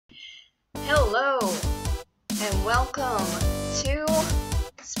Hello, and welcome to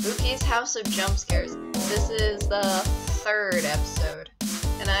Spooky's House of Jump Scares. This is the third episode,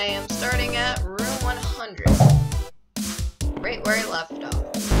 and I am starting at room 100, right where I left off.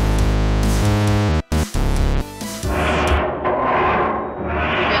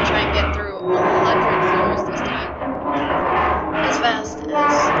 I'm gonna try and get through 100 floors this time, as fast as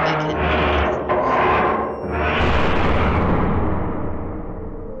I can.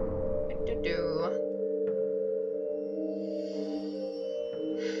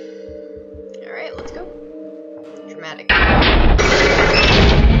 Alright, let's go. Dramatic.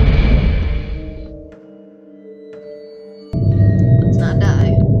 Let's not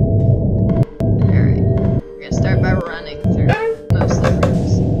die. Alright. We're gonna start by running through most of the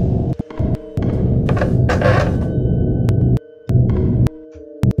rooms.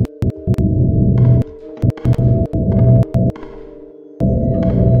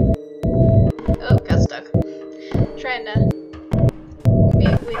 Oh, got stuck. Trying to be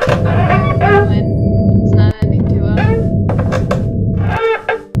when it's not ending too well.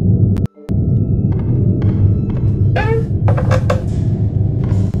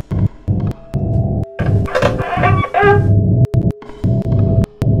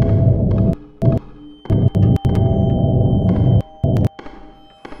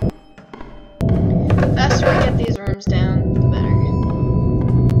 The faster we get these rooms down, the better.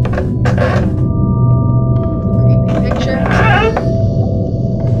 Creepy picture.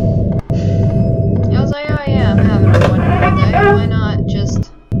 I was like, oh yeah, I'm having a wonderful day. Why not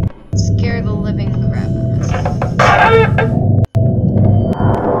just scare the living crap out of myself?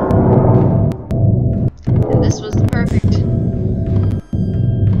 And this was the perfect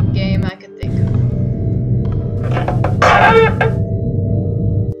game I could think of.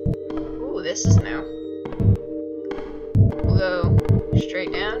 Ooh, this is new. We'll go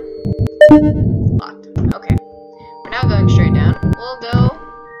straight down. Locked. Okay. We're now going straight down. We'll go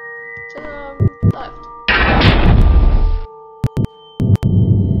to the left.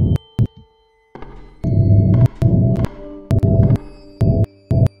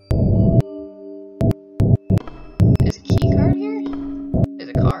 There's a key card here? There's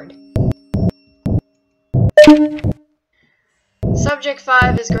a card. Subject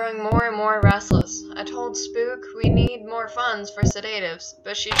 5 is growing more and more restless. I told Spook we need more funds for sedatives,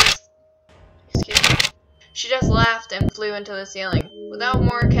 but she just laughed and flew into the ceiling. Without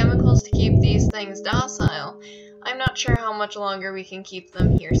more chemicals to keep these things docile, I'm not sure how much longer we can keep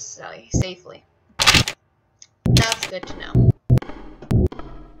them here safely. That's good to know.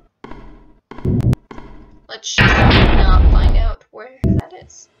 Let's just not find out where that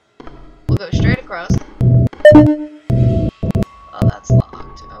is. We'll go straight across. Oh, that's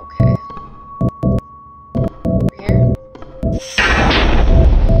locked. Okay. Over here.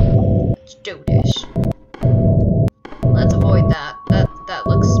 Let's do this. Let's avoid that. That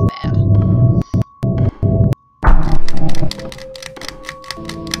looks bad.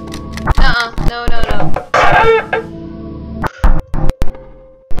 No.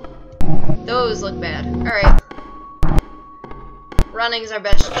 Those look bad. Alright. Running's our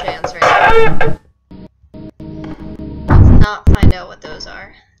best chance right now. Let's not find out what those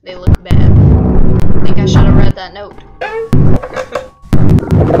are. They look bad. I think I should have read that note.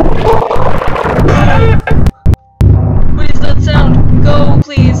 What is that sound? Go,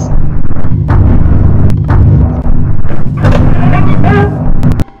 please.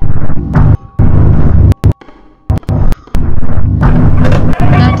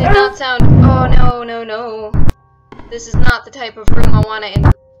 That did not sound. Oh, no. This is not the type of room I want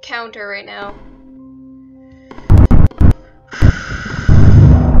to encounter right now.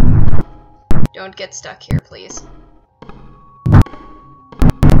 Don't get stuck here, please.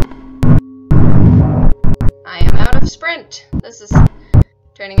 I am out of sprint. This is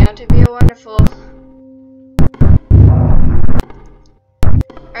turning out to be a wonderful...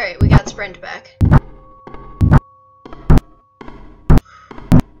 Alright, we got sprint back.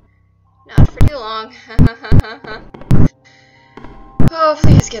 Not for too long. Oh,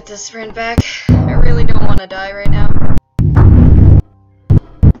 please get this sprint back. I really don't want to die right now.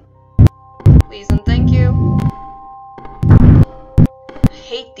 Please and thank you. I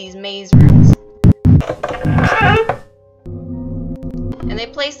hate these maze rooms. And they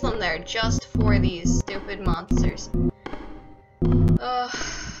place them there just for these stupid monsters.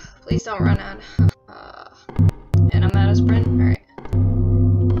 Please don't run out. And I'm out of sprint. Alright.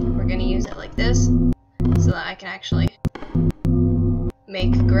 We're gonna use it like this, so that I can actually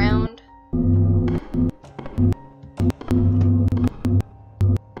make ground.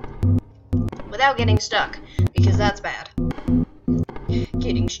 Without getting stuck, because that's bad.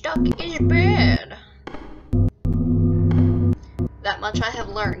 Getting stuck is bad. That much I have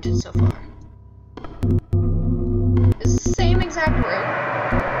learned so far. It's the same exact room.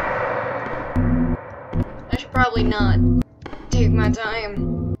 I should probably not take my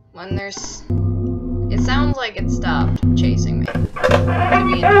time when there's... It sounds like it stopped chasing me, to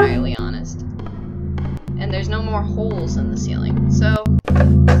be entirely honest. And there's no more holes in the ceiling, so I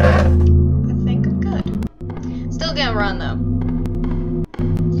think I'm good. Still gonna run though.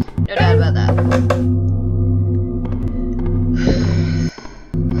 No doubt about that.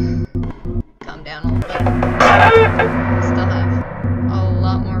 Calm down a little bit. Still have a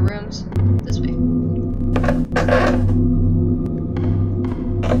lot more rooms this way.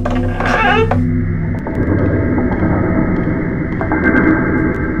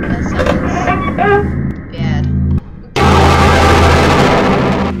 That sounds bad.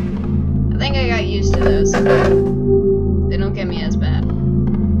 I think I got used to those. They don't get me as bad.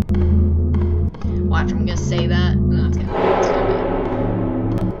 Watch, I'm gonna say that. No, it's gonna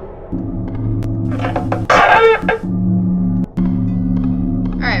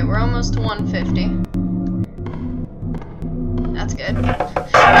Alright, we're almost to 150. That's good.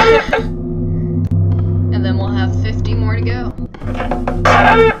 And then we'll have 50 more to go.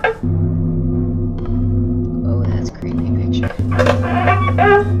 Oh, that's a creepy picture.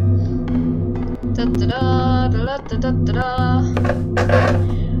 Da-da-da-da-da-da-da-da.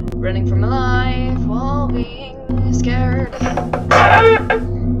 Running for my life while being scared.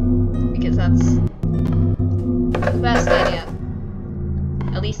 Because that's the best idea.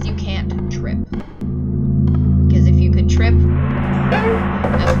 At least you can't trip. Because if you could trip,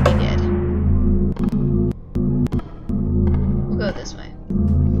 that would be dead. We'll go this way.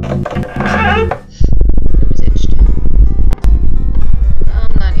 It was itched.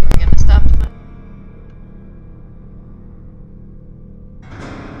 I'm not even gonna stop the fun.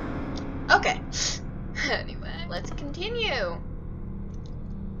 Okay. Anyway, let's continue.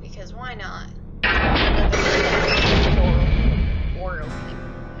 Because why not? Door opening.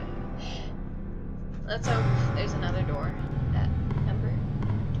 Let's hope there's another door at number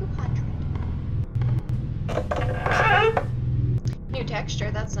 200. New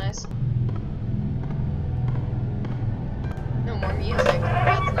texture, that's nice. No more music,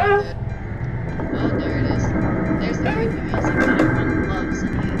 that's not good. Oh, there it is. There's the creepy music that everyone loves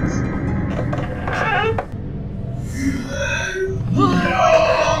and hates.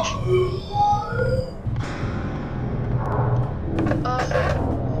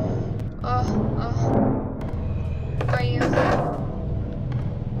 Are you?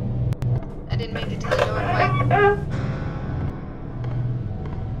 I didn't make it to the door quite.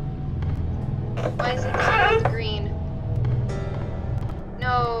 Why is it the with green?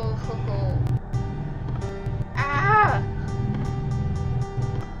 No. Ah!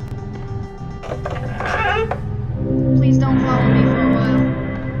 Please don't follow me for a while.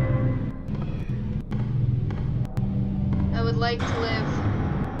 I would like to live.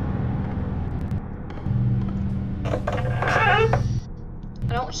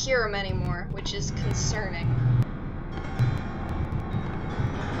 I don't hear him anymore, which is concerning.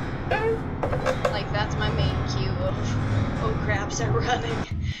 Like, that's my main cue of, oh craps are running.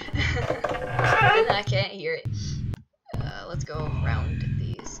 And I can't hear it. Let's go around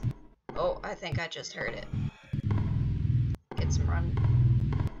these. Oh, I think I just heard it. Get some run.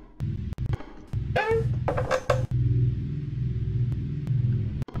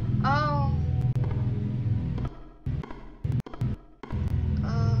 Oh.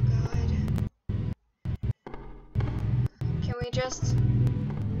 Oh god. Can we just...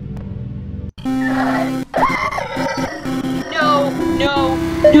 No!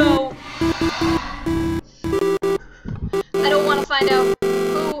 I don't want to find out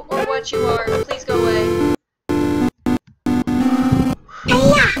who or what you are. Please go away.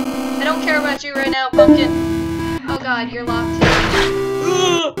 I don't care about you right now, pumpkin. Oh god, you're locked.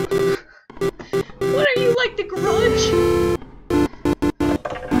 What are you, like The Grudge?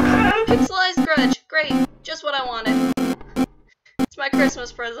 Pixelized Grudge. Great. Just what I wanted. It's my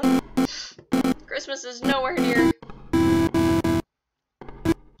Christmas present. Christmas is nowhere near.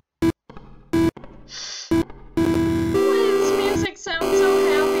 Why does this music sound so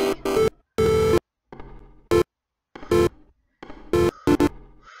happy?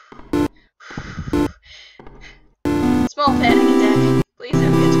 Small panic attack. Please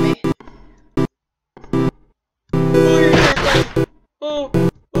don't get to me. Oh.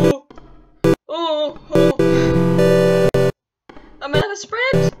 I'm out of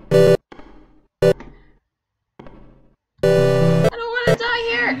sprint. I don't want to die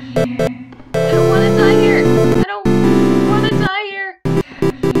here. I don't want to die here.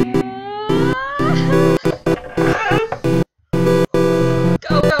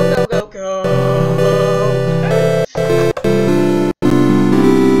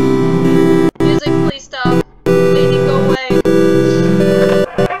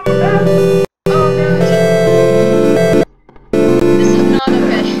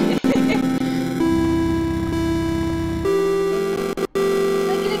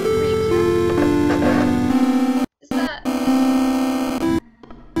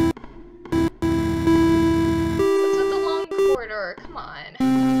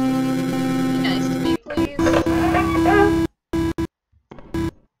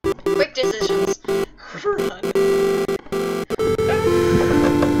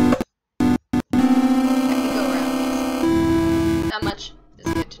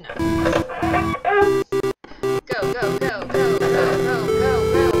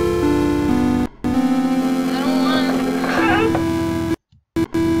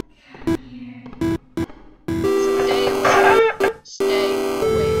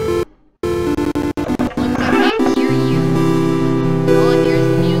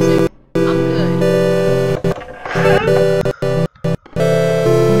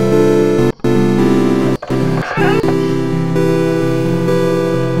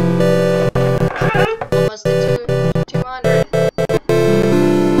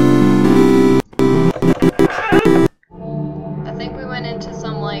 to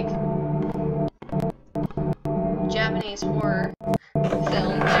some, like, Japanese horror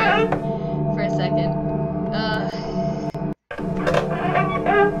film there for a second.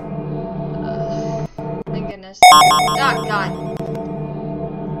 Thank goodness. Oh, God.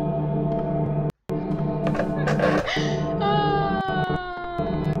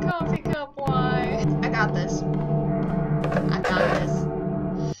 Coffee cup, why? I got this. I got this.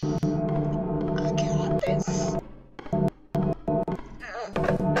 I got this.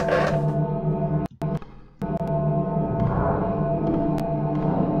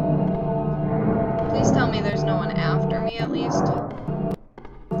 Please tell me there's no one after me, at least.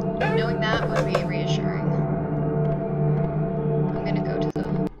 Knowing that would be reassuring. I'm gonna go to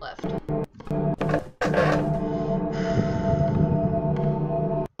the left.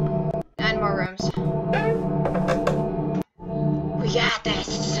 9 more rooms. We got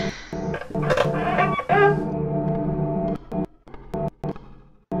this!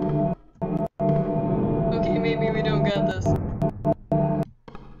 Okay, maybe we don't got this.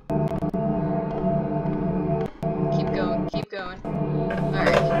 Keep going, keep going.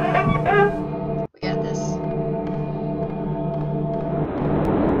 Alright. We got this.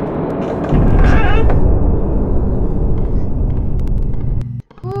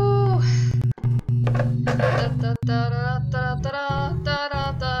 Woo!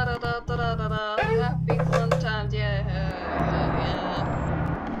 Happy fun times, yeah.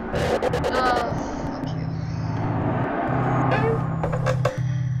 Oh, fuck you.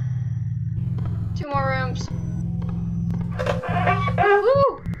 2 more rooms. Woo!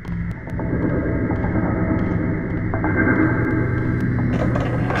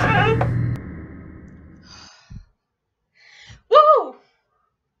 Woo!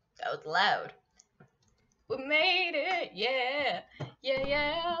 That was loud. We made it, yeah.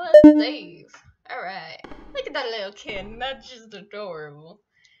 Yeah, let's save. Alright. Look at that little kitten, that's just adorable.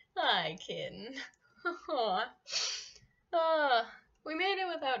 Hi, kitten. We made it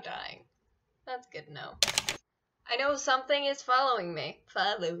without dying. That's good to know. I know something is following me,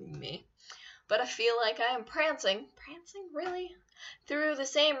 but I feel like I am prancing, really? Through the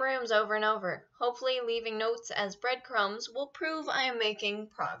same rooms over and over. Hopefully leaving notes as breadcrumbs will prove I am making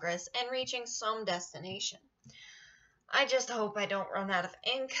progress and reaching some destination. I just hope I don't run out of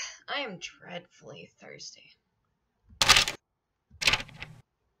ink. I am dreadfully thirsty.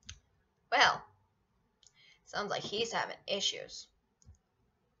 Well, sounds like he's having issues.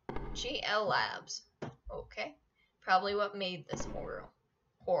 GL Labs. Okay. Probably what made this horror.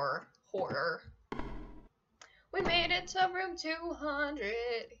 We made it to room 200.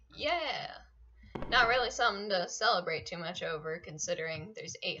 Yeah. Not really something to celebrate too much over, considering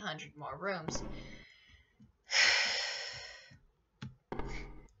there's 800 more rooms.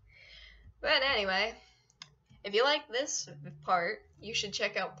 But anyway, if you like this part, you should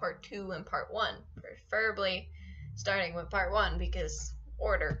check out part 2 and part 1. Preferably starting with part 1 because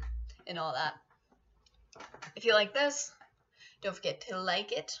order and all that. If you like this, don't forget to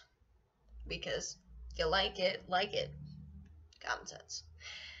like it, because if you like it, Common sense.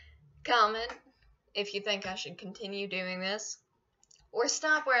 Comment if you think I should continue doing this, or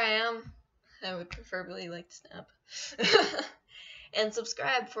stop where I am. I would preferably like to stop. And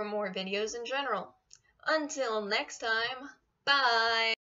subscribe for more videos in general. Until next time, bye!